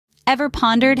Ever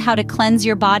pondered how to cleanse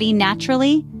your body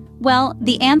naturally? Well,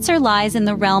 the answer lies in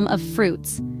the realm of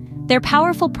fruits. Their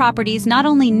powerful properties not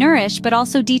only nourish but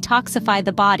also detoxify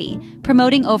the body,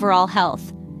 promoting overall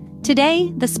health.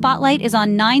 Today, the spotlight is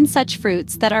on 9 such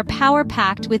fruits that are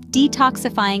power-packed with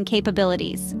detoxifying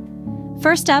capabilities.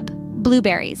 First up,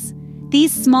 blueberries.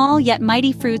 These small yet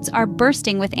mighty fruits are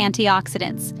bursting with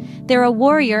antioxidants. They're a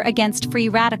warrior against free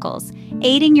radicals,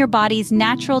 aiding your body's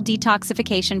natural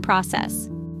detoxification process.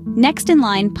 Next in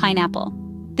line, pineapple.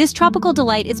 This tropical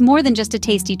delight is more than just a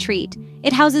tasty treat.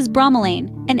 It houses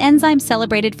bromelain, an enzyme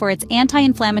celebrated for its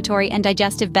anti-inflammatory and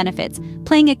digestive benefits,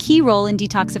 playing a key role in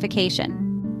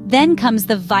detoxification. Then comes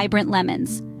the vibrant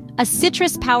lemons, a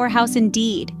citrus powerhouse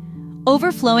indeed.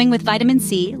 Overflowing with vitamin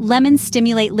C, lemons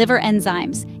stimulate liver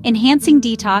enzymes, enhancing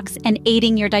detox and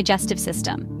aiding your digestive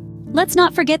system. Let's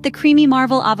not forget the creamy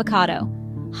marvel avocado.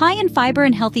 High in fiber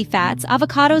and healthy fats,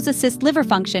 avocados assist liver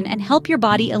function and help your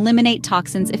body eliminate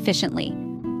toxins efficiently.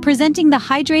 Presenting the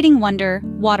hydrating wonder,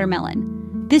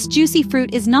 watermelon. This juicy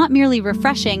fruit is not merely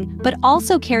refreshing, but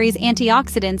also carries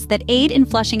antioxidants that aid in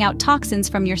flushing out toxins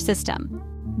from your system.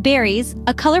 Berries,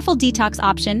 a colorful detox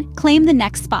option, claim the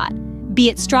next spot. Be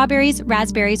it strawberries,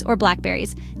 raspberries, or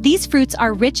blackberries, these fruits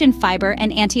are rich in fiber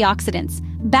and antioxidants,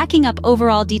 backing up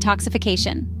overall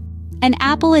detoxification. An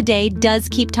apple a day does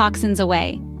keep toxins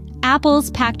away. Apples,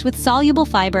 packed with soluble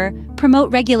fiber,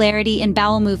 promote regularity in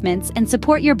bowel movements and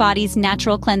support your body's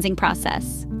natural cleansing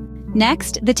process.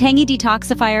 Next, the Tangy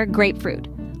Detoxifier Grapefruit.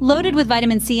 Loaded with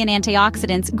vitamin C and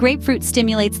antioxidants, grapefruit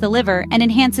stimulates the liver and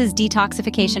enhances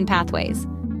detoxification pathways.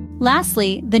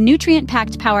 Lastly, the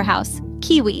nutrient-packed powerhouse,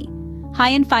 Kiwi. High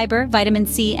in fiber, vitamin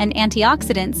C, and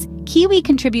antioxidants, Kiwi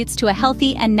contributes to a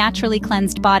healthy and naturally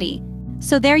cleansed body.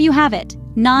 So there you have it,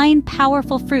 9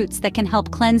 powerful fruits that can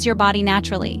help cleanse your body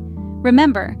naturally.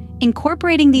 Remember,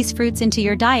 incorporating these fruits into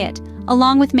your diet,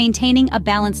 along with maintaining a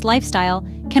balanced lifestyle,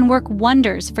 can work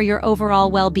wonders for your overall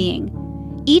well-being.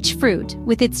 Each fruit,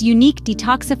 with its unique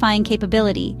detoxifying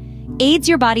capability, aids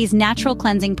your body's natural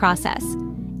cleansing process.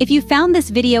 If you found this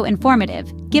video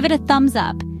informative, give it a thumbs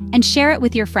up and share it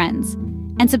with your friends.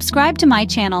 And subscribe to my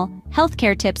channel,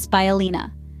 Healthcare Tips by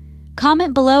Alina.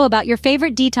 Comment below about your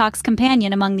favorite detox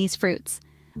companion among these fruits.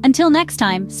 Until next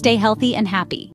time, stay healthy and happy.